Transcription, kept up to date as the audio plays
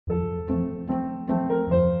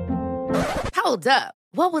Hold up.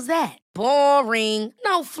 What was that? Boring.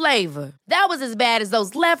 No flavor. That was as bad as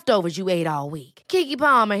those leftovers you ate all week. Keke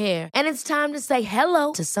Palmer here, and it's time to say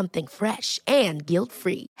hello to something fresh and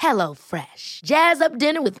guilt-free. Hello Fresh. Jazz up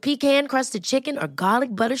dinner with pecan-crusted chicken or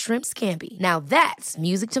garlic butter shrimp scampi. Now that's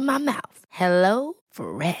music to my mouth. Hello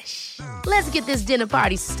Fresh. Let's get this dinner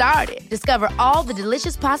party started. Discover all the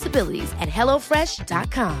delicious possibilities at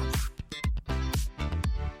hellofresh.com.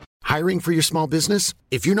 Hiring for your small business?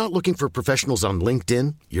 If you're not looking for professionals on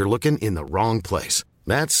LinkedIn, you're looking in the wrong place.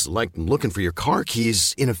 That's like looking for your car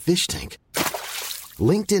keys in a fish tank.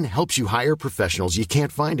 LinkedIn helps you hire professionals you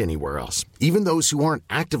can't find anywhere else, even those who aren't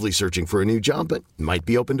actively searching for a new job but might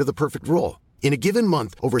be open to the perfect role. In a given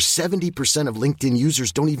month, over 70% of LinkedIn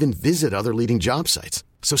users don't even visit other leading job sites.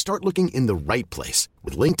 So start looking in the right place.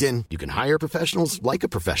 With LinkedIn, you can hire professionals like a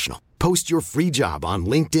professional. Post your free job on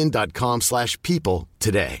linkedin.com/people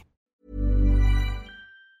today.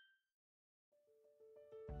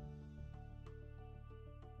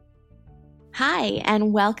 Hi,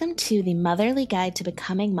 and welcome to the Motherly Guide to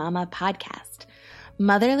Becoming Mama podcast.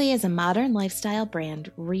 Motherly is a modern lifestyle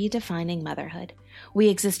brand redefining motherhood. We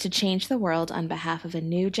exist to change the world on behalf of a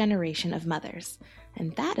new generation of mothers.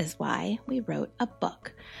 And that is why we wrote a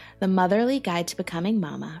book, The Motherly Guide to Becoming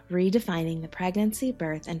Mama, Redefining the Pregnancy,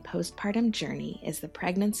 Birth, and Postpartum Journey is the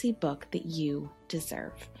pregnancy book that you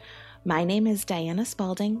deserve. My name is Diana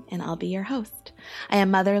Spalding, and I'll be your host. I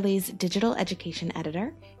am Motherly's digital education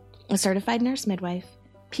editor, a certified nurse midwife,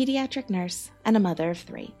 pediatric nurse, and a mother of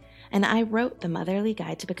 3, and I wrote The Motherly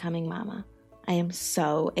Guide to Becoming Mama. I am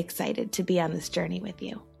so excited to be on this journey with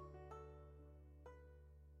you.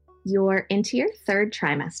 You're into your 3rd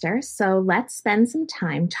trimester, so let's spend some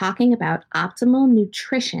time talking about optimal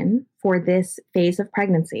nutrition for this phase of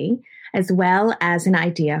pregnancy, as well as an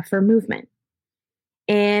idea for movement.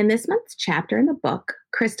 In this month's chapter in the book,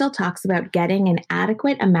 Crystal talks about getting an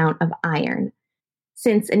adequate amount of iron,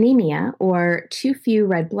 since anemia, or too few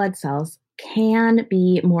red blood cells, can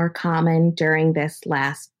be more common during this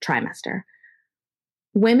last trimester.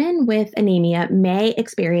 Women with anemia may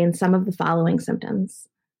experience some of the following symptoms: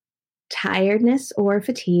 tiredness or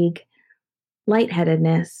fatigue,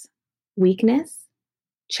 lightheadedness, weakness,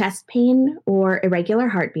 chest pain or irregular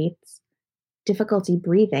heartbeats, difficulty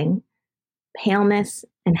breathing, paleness,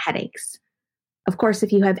 and headaches. Of course,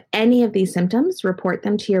 if you have any of these symptoms, report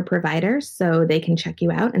them to your provider so they can check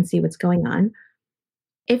you out and see what's going on.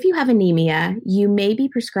 If you have anemia, you may be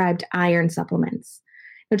prescribed iron supplements.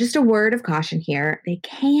 Now, just a word of caution here, they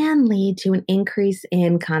can lead to an increase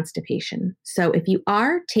in constipation. So if you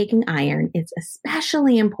are taking iron, it's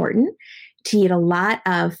especially important to eat a lot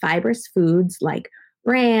of fibrous foods like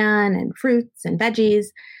bran and fruits and veggies,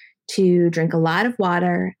 to drink a lot of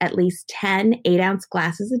water, at least 10 8-ounce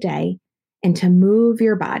glasses a day, and to move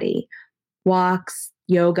your body, walks,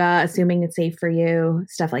 yoga, assuming it's safe for you,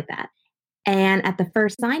 stuff like that. And at the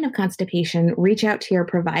first sign of constipation, reach out to your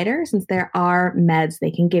provider since there are meds they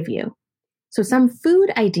can give you. So some food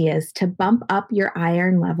ideas to bump up your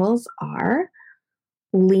iron levels are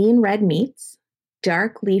lean red meats,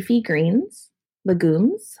 dark leafy greens,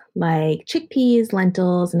 legumes like chickpeas,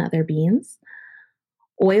 lentils, and other beans,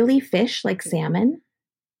 oily fish like salmon,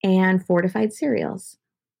 and fortified cereals.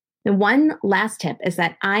 And one last tip is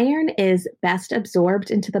that iron is best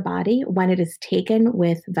absorbed into the body when it is taken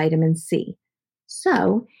with vitamin C.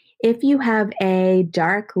 So if you have a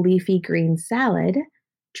dark leafy green salad,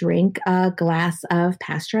 drink a glass of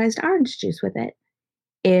pasteurized orange juice with it.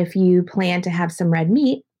 If you plan to have some red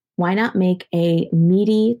meat, why not make a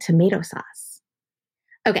meaty tomato sauce?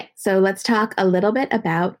 Okay, so let's talk a little bit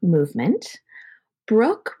about movement.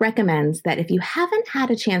 Brooke recommends that if you haven't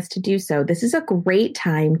had a chance to do so, this is a great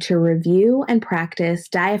time to review and practice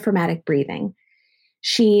diaphragmatic breathing.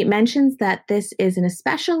 She mentions that this is an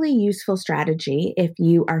especially useful strategy if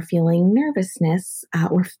you are feeling nervousness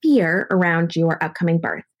or fear around your upcoming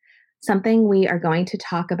birth, something we are going to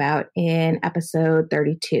talk about in episode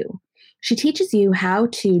 32. She teaches you how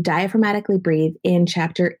to diaphragmatically breathe in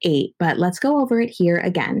chapter 8, but let's go over it here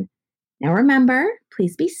again. Now remember,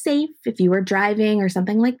 please be safe if you are driving or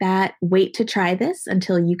something like that. Wait to try this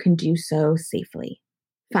until you can do so safely.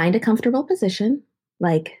 Find a comfortable position,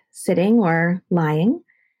 like sitting or lying,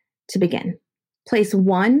 to begin. Place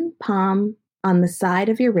one palm on the side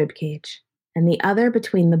of your rib cage and the other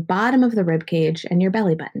between the bottom of the rib cage and your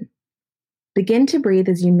belly button. Begin to breathe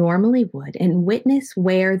as you normally would and witness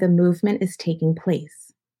where the movement is taking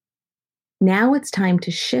place. Now it's time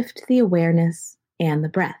to shift the awareness and the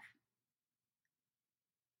breath.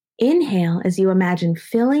 Inhale as you imagine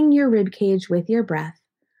filling your ribcage with your breath.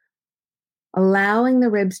 allowing the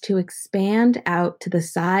ribs to expand out to the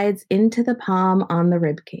sides into the palm on the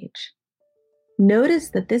rib cage. Notice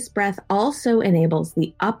that this breath also enables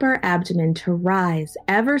the upper abdomen to rise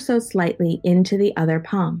ever so slightly into the other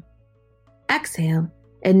palm. Exhale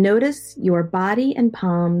and notice your body and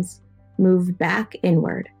palms move back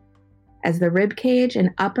inward as the rib cage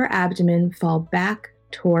and upper abdomen fall back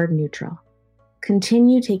toward neutral.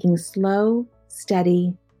 Continue taking slow,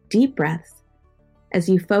 steady, deep breaths as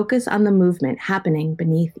you focus on the movement happening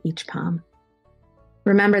beneath each palm.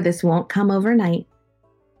 Remember, this won't come overnight,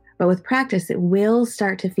 but with practice, it will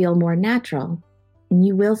start to feel more natural and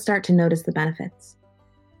you will start to notice the benefits.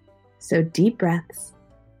 So deep breaths,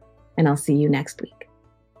 and I'll see you next week.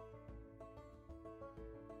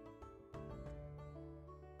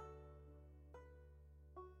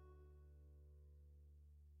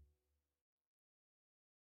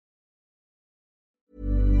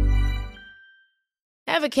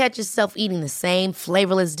 Ever catch yourself eating the same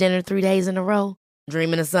flavorless dinner 3 days in a row?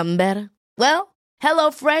 Dreaming of something better? Well,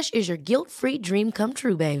 HelloFresh is your guilt-free dream come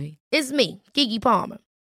true, baby. It's me, Keke Palmer.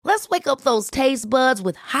 Let's wake up those taste buds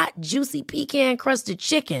with hot, juicy pecan-crusted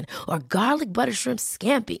chicken or garlic butter shrimp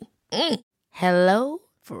scampi. Hello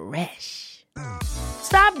Fresh.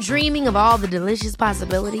 Stop dreaming of all the delicious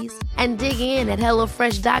possibilities and dig in at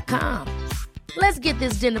HelloFresh.com. Let's get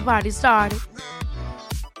this dinner party started.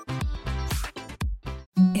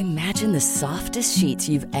 Imagine the softest sheets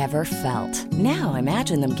you've ever felt. Now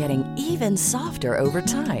imagine them getting even softer over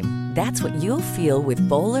time. That's what you'll feel with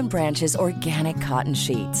Boll & Branch's organic cotton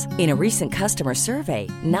sheets. In a recent customer survey,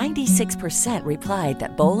 96% replied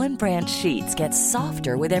that Boll & Branch sheets get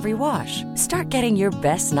softer with every wash. Start getting your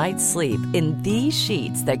best night's sleep in these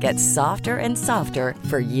sheets that get softer and softer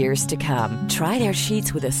for years to come. Try their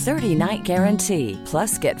sheets with a 30-night guarantee.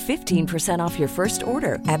 Plus, get 15% off your first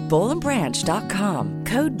order at bollandbranch.com.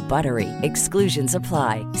 Code BUTTERY. Exclusions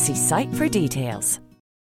apply. See site for details.